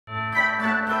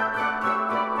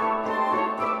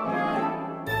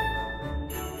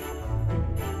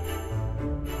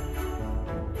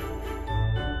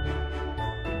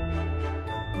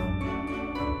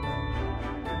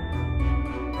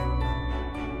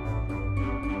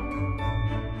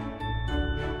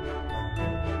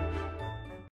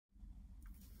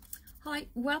Hi,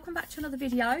 welcome back to another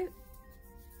video.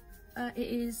 It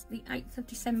is the 8th of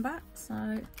December, so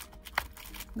I'm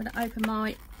going to open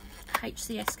my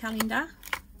HCS calendar.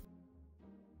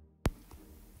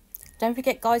 Don't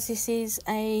forget guys, this is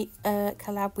a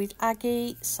collab with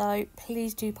Aggie, so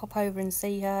please do pop over and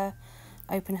see her,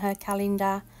 open her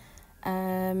calendar.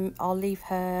 I'll leave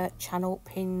her channel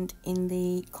pinned in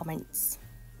the comments.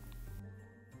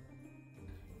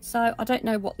 So I don't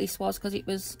know what this was because it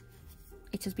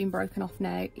has been broken off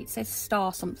now. It says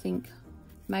star something,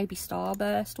 maybe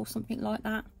starburst or something like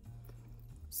that.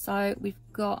 So we've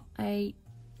got a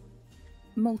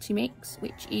multi-mix,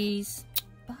 which is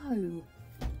do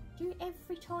it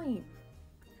every time.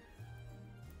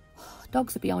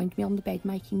 Dogs are behind me on the bed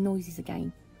making noises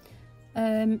again.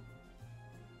 Yeah,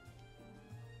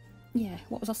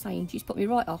 what was I saying? She's put me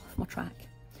right off my track.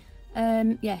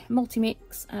 Yeah,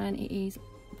 multi-mix, and it is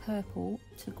purple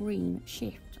to green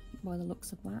shift by the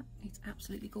looks of that. It's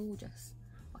absolutely gorgeous.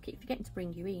 I keep forgetting to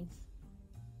bring you in.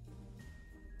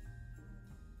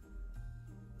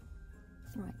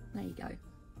 Right, there you go.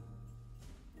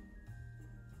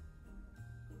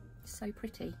 So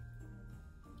pretty.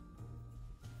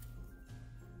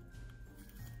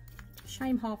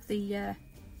 Shame half the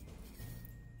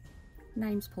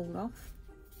name's pulled off,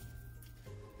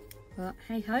 but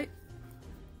hey ho.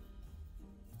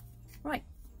 Right,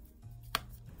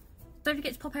 don't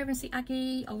forget to pop over and see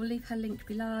Aggie. I will leave her link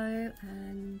below,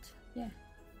 and yeah,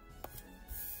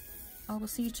 I will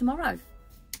see you tomorrow.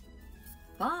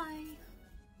 Bye.